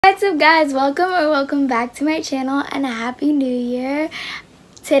What's up guys, welcome back to my channel and a happy new year.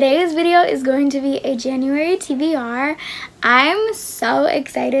 Today's video is going to be a January TBR. I'm so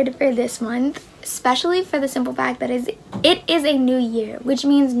excited for this month, especially for the simple fact that it is a new year, which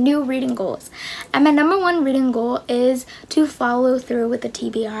means new reading goals. And my number one reading goal is to follow through with the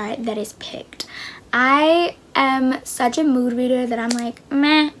TBR that is picked. I am such a mood reader that I'm like,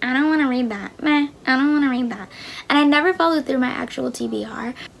 meh, I don't want to read that. Meh, I don't want to read that. And I never follow through my actual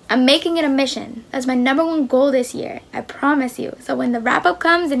TBR. I'm making it a mission. That's my number one goal this year. I promise you. So when the wrap-up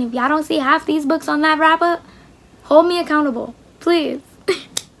comes and if y'all don't see half these books on that wrap-up, hold me accountable, please.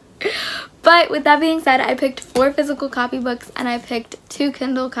 But with that being said, I picked 4 physical copybooks and I picked 2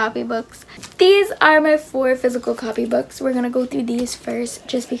 Kindle copybooks. These are my 4 physical copybooks. We're gonna go through these first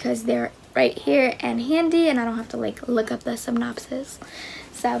just because they're right here and handy and I don't have to like look up the synopsis.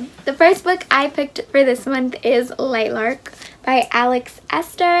 So the first book I picked for this month is Lightlark by Alex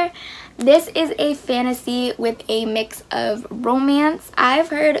Ester. This is a fantasy with a mix of romance. I've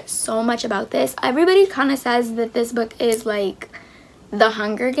heard so much about this. Everybody kind of says that this book is like The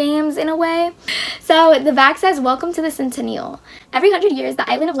Hunger Games in a way. So the back says, welcome to the Centennial. Every 100 years, the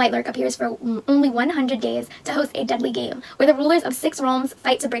island of Lightlark appears for only 100 days to host a deadly game where the rulers of 6 realms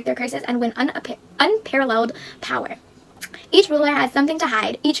fight to break their curses and win unparalleled power. Each ruler has something to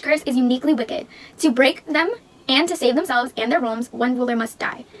hide. Each curse is uniquely wicked. To break them and to save themselves and their realms, one ruler must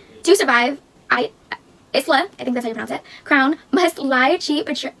die. To survive, Isla, I think that's how you pronounce it, Crown, must lie,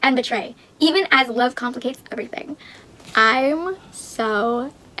 cheat, and betray, even as love complicates everything. I'm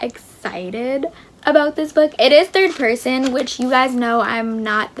so excited about this book. It is third person, which you guys know I'm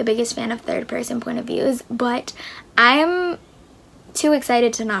not the biggest fan of third person point of views, but I'm too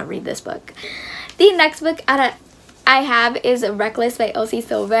excited to not read this book. The next book I have is Reckless by Elsie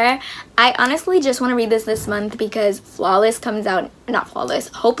Silver. I honestly just want to read this month because Hopeless comes out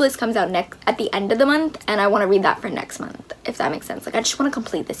at the end of the month, and I want to read that for next month, if that makes sense. Like, I just want to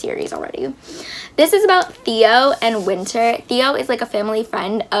complete the series already. This is about Theo and Winter. Theo is like a family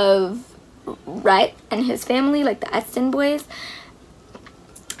friend of Rhett and his family, like the Eston boys.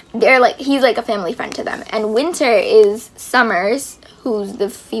 He's like a family friend to them. And Winter is Summers, who's the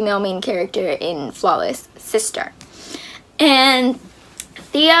female main character in Flawless, sister. And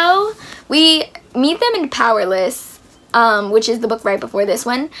Theo, we meet them in Powerless, which is the book right before this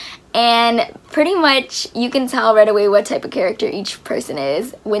one. And pretty much you can tell right away what type of character each person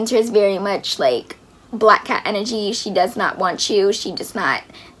is. Winter is very much like Black Cat energy. She does not want you. She does not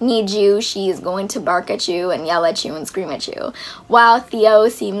need you. She is going to bark at you and yell at you and scream at you. While Theo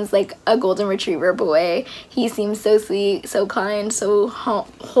seems like a golden retriever boy. He seems so sweet, so kind, so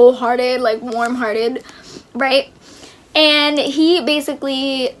wholehearted, like warm-hearted, right? And he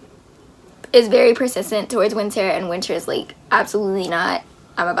basically is very persistent towards Winter, and Winter is like, absolutely not.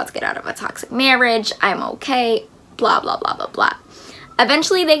 I'm about to get out of a toxic marriage. I'm okay. Blah, blah, blah, blah, blah.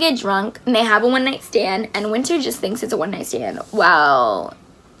 Eventually, they get drunk, and they have a one-night stand, and Winter just thinks it's a one-night stand, while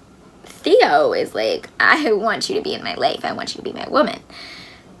Theo is like, I want you to be in my life. I want you to be my woman.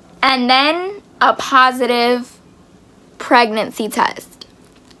 And then a positive pregnancy test.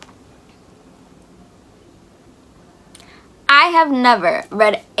 I have never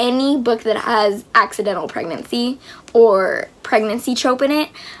read any book that has accidental pregnancy or pregnancy trope in it,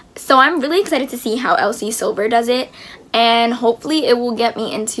 so I'm really excited to see how Elsie Silver does it, and hopefully it will get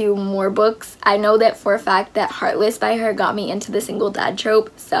me into more books. I know that for a fact that Heartless by her got me into the single dad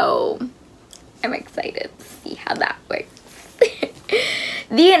trope, so I'm excited to see how that works.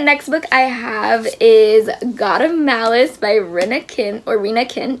 The next book I have is God of Malice by Rena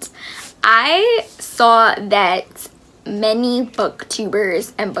Kint. I saw that many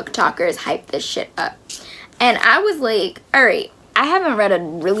booktubers and book talkers hype this shit up, and I was like, alright, I haven't read a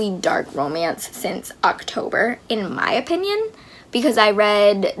really dark romance since October, in my opinion, because I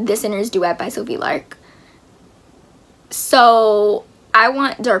read The Sinner's Duet by Sophie Lark. So I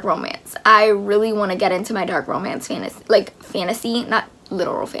want dark romance. I really want to get into my dark romance fantasy, not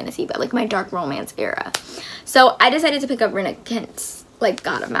literal fantasy, but like my dark romance era. So I decided to pick up Rena Kint's like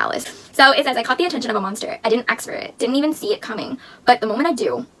God of Malice. So it says, I caught the attention of a monster. I didn't ask for it, didn't even see it coming, but the moment I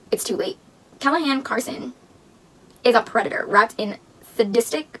do, it's too late. Callahan Carson is a predator wrapped in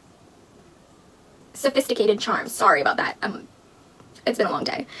sophisticated charms. Sorry about that. It's been a long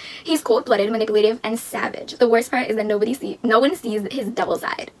day. He's cold-blooded, manipulative, and savage. The worst part is that no one sees his devil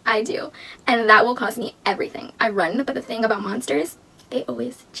side. I do. And that will cost me everything. I run, but the thing about monsters, they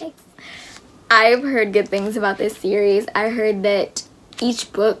always chase. I've heard good things about this series. I heard that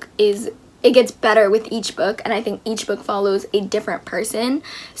each book it gets better with each book, and I think each book follows a different person.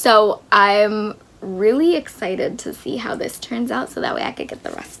 So I'm really excited to see how this turns out so that way I could get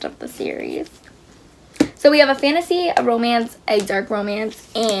the rest of the series. So we have a fantasy, a romance, a dark romance,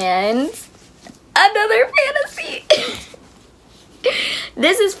 and another fantasy.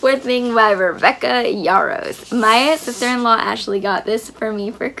 This is Poor Thing by Rebecca Yarros. My sister-in-law Ashley got this for me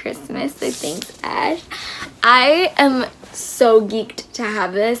for Christmas, so thanks, Ash. I am so geeked to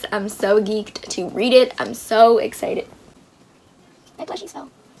have this. I'm so geeked to read it. I'm so excited. My plushies fell.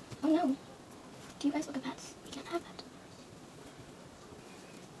 Oh no. Do you guys look at that? You can't have it.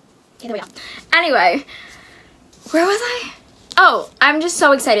 Okay, there we go. Anyway, where was I? Oh, I'm just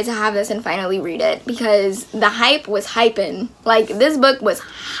so excited to have this and finally read it because the hype was hyping. Like, this book was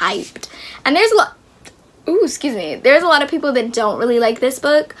hyped. And there's a lot, there's a lot of people that don't really like this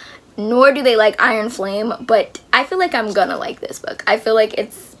book, nor do they like Iron Flame, but I feel like I'm gonna like this book. I feel like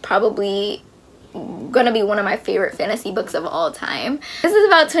it's probably gonna be one of my favorite fantasy books of all time. This is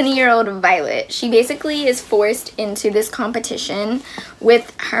about 20-year-old Violet. She basically is forced into this competition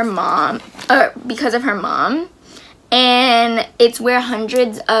with her mom, because of her mom. And it's where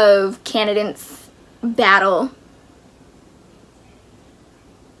hundreds of candidates battle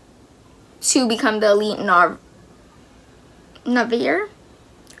to become the elite Navier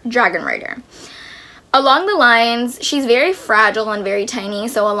dragon rider. Along the lines, she's very fragile and very tiny,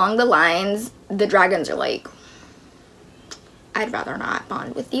 so along the lines, the dragons are like, I'd rather not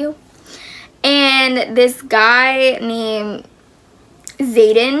bond with you. And this guy named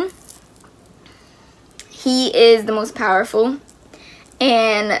Xaden, he is the most powerful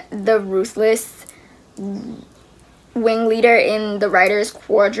and the ruthless wing leader in the Riders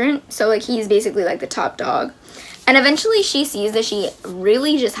Quadrant. So like he's basically like the top dog. And eventually she sees that she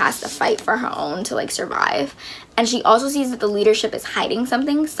really just has to fight for her own to like survive. And she also sees that the leadership is hiding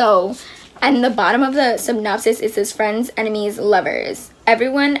something. So at the bottom of the synopsis it says friends, enemies, lovers.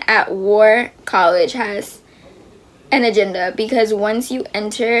 Everyone at War College has an agenda because once you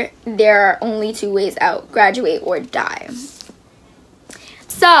enter, there are only two ways out: graduate or die.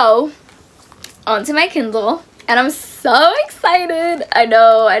 So, onto my Kindle, and I'm so excited. I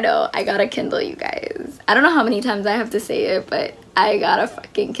know, I got a Kindle, you guys. I don't know how many times I have to say it, but I got a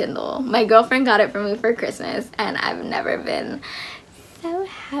fucking Kindle. My girlfriend got it for me for Christmas, and I've never been so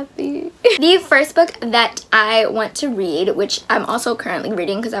happy. The first book that I want to read, which I'm also currently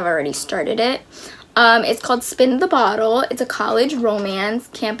reading because I've already started it, it's called Spin the Bottle. It's a college romance,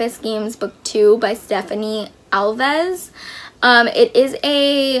 Campus Games Book 2 by Stephanie Alves. It is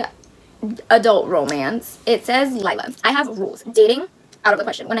a adult romance. It says, Lila, I have rules. Dating, out of the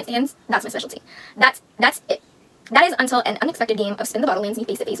question. One night stands, that's my specialty. That's it. That is until an unexpected game of Spin the Bottle lands me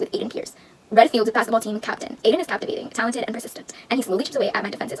face to face with Aiden Pierce, Redfield's basketball team captain. Aiden is captivating, talented, and persistent, and he slowly chips away at my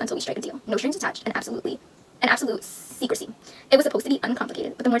defenses until we strike a deal. No strings attached, and absolute secrecy. It was supposed to be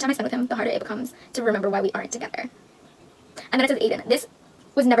uncomplicated, but the more time I spend with him, the harder it becomes to remember why we aren't together. And then it says, Aiden, this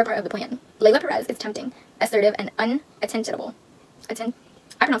was never part of the plan. Layla Perez is tempting, assertive, and unattainable.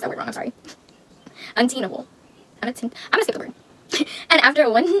 I pronounced that word wrong, I'm sorry. Untainable. I'm gonna skip the word. And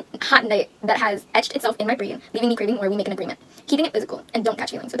after one hot night that has etched itself in my brain, leaving me craving more, we make an agreement. Keeping it physical and don't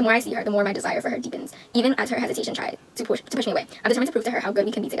catch feelings. But the more I see her, the more my desire for her deepens. Even as her hesitation tries to push me away. I'm determined to prove to her how good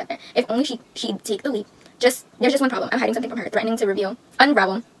we can be together. If only she'd take the leap. There's just one problem. I'm hiding something from her, threatening to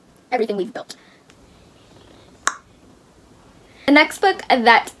unravel everything we've built. The next book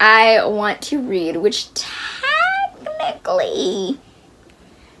that I want to read, which technically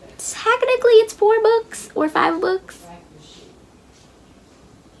it's 4 books or 5 books.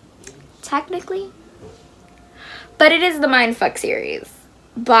 Technically. But it is the Mindfuck series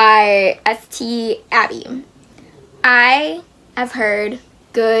by St. Abbey. I have heard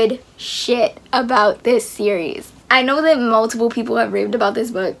good shit about this series. I know that multiple people have raved about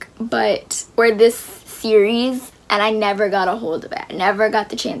this book, or this series, and I never got a hold of it. I never got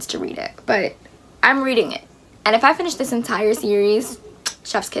the chance to read it, but I'm reading it. And if I finish this entire series,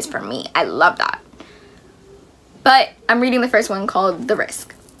 chef's kiss for me. I love that. But I'm reading the first one called The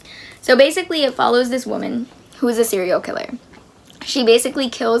Risk. So basically it follows this woman who is a serial killer. She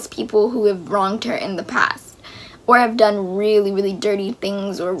basically kills people who have wronged her in the past or have done really, really dirty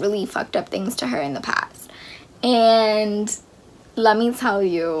things or really fucked up things to her in the past. And let me tell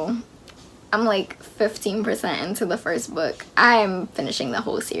you, I'm like 15% into the first book. I'm finishing the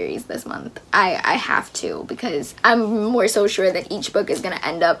whole series this month. I have to, because I'm more so sure that each book is going to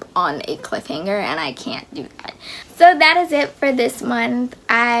end up on a cliffhanger, and I can't do that. So that is it for this month.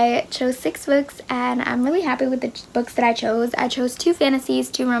 I chose 6 books and I'm really happy with the books that I chose. I chose 2 fantasies,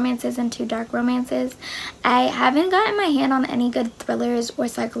 2 romances, and 2 dark romances. I haven't gotten my hand on any good thrillers or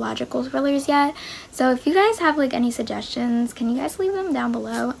psychological thrillers yet. So if you guys have like any suggestions, can you guys leave them down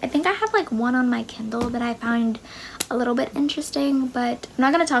below? I think I have like one on my Kindle that I found a little bit interesting, but I'm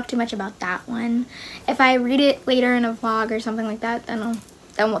not going to talk too much about that one. If I read it later in a vlog or something like that, then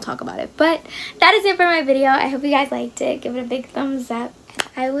we'll talk about it. But that is it for my video. I hope you guys liked it. Give it a big thumbs up.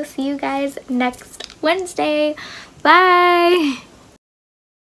 I will see you guys next Wednesday. Bye!